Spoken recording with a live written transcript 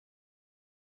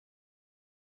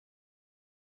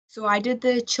So I did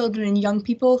the Children and Young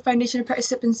People Foundation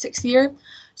Apprenticeship in 6th year.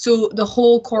 So the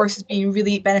whole course has been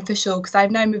really beneficial because I've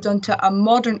now moved on to a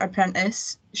modern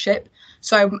apprenticeship.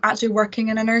 So I'm actually working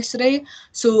in a nursery.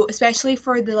 So especially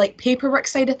for the like paperwork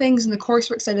side of things and the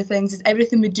coursework side of things is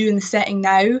everything we do in the setting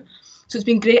now. So it's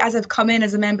been great as I've come in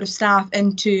as a member of staff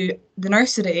into the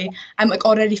nursery. I'm like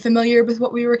already familiar with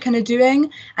what we were kind of doing,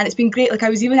 and it's been great. Like I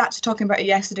was even actually talking about it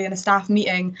yesterday in a staff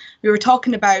meeting. We were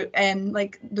talking about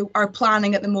like our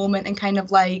planning at the moment and kind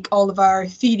of like all of our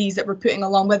theories that we're putting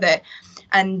along with it.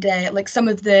 And like some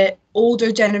of the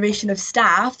older generation of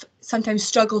staff sometimes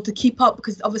struggle to keep up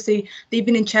because obviously they've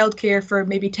been in childcare for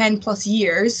maybe 10 plus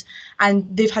years and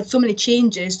they've had so many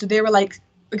changes. So they were like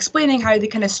explaining how they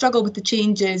kind of struggle with the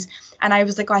changes, and I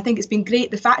was like, oh, I think it's been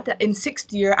great the fact that in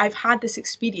 6th year I've had this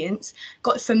experience,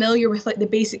 got familiar with like the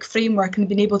basic framework and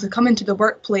been able to come into the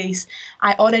workplace.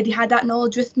 I already had that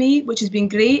knowledge with me, which has been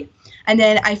great. And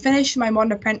then I finished my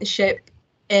modern apprenticeship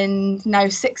in now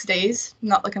 6 days,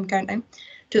 not like I'm counting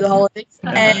to the holidays,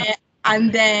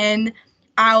 and then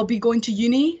I'll be going to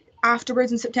uni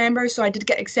afterwards in September. So I did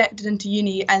get accepted into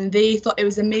uni and they thought it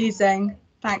was amazing.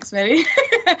 Thanks, Mary.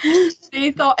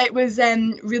 They thought it was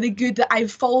really good that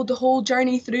I've followed the whole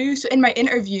journey through. So in my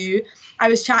interview, I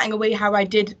was chatting away how I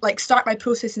did like start my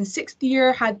process in 6th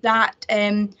year, had that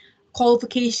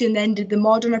qualification, then did the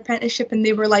modern apprenticeship, and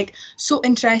they were like so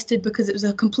interested because it was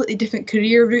a completely different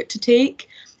career route to take.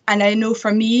 And I know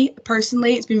for me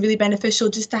personally, it's been really beneficial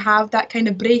just to have that kind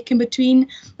of break in between.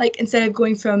 Like instead of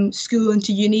going from school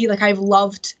into uni, like I've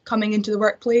loved coming into the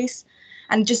workplace.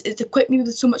 And just it's equipped me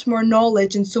with so much more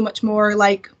knowledge and so much more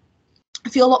like I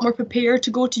feel a lot more prepared to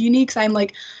go to uni because I'm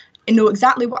like I know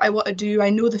exactly what I want to do. I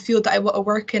know the field that I want to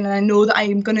work in, and I know that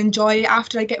I'm going to enjoy it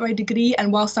after I get my degree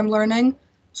and whilst I'm learning.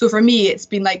 So for me, it's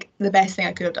been like the best thing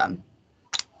I could have done.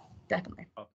 Definitely.